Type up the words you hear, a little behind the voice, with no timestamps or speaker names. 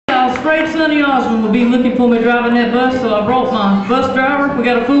afraid Sonny Osmond would be looking for me driving that bus, so I brought my bus driver. We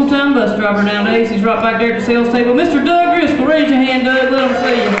got a full-time bus driver nowadays. He's right back there at the sales table. Mr. Doug Driscoll, raise your hand, Doug. Let him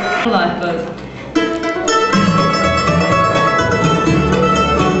see you. Lifeboat.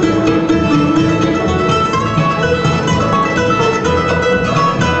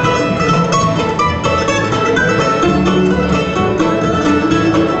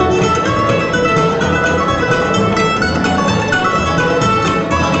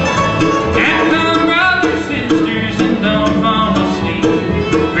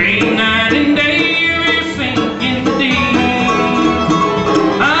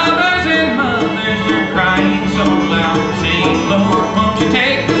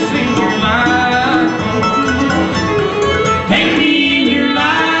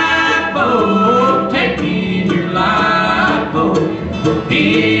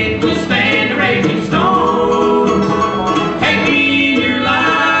 It will stand a raging storm. Take me in your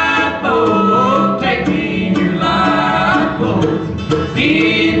lifeboat. Take me in your lifeboat.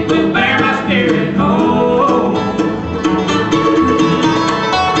 It will bear my spirit home.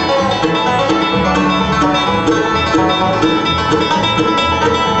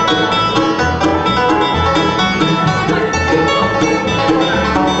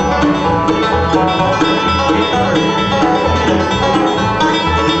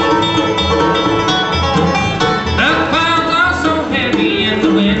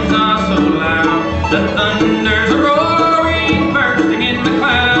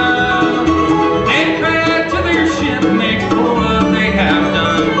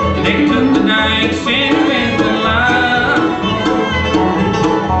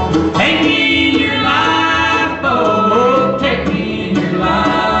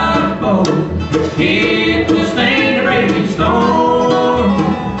 It will stand a raging storm.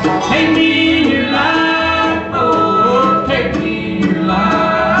 Take me in your lifeboat. Take me in your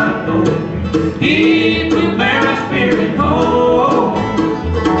lifeboat.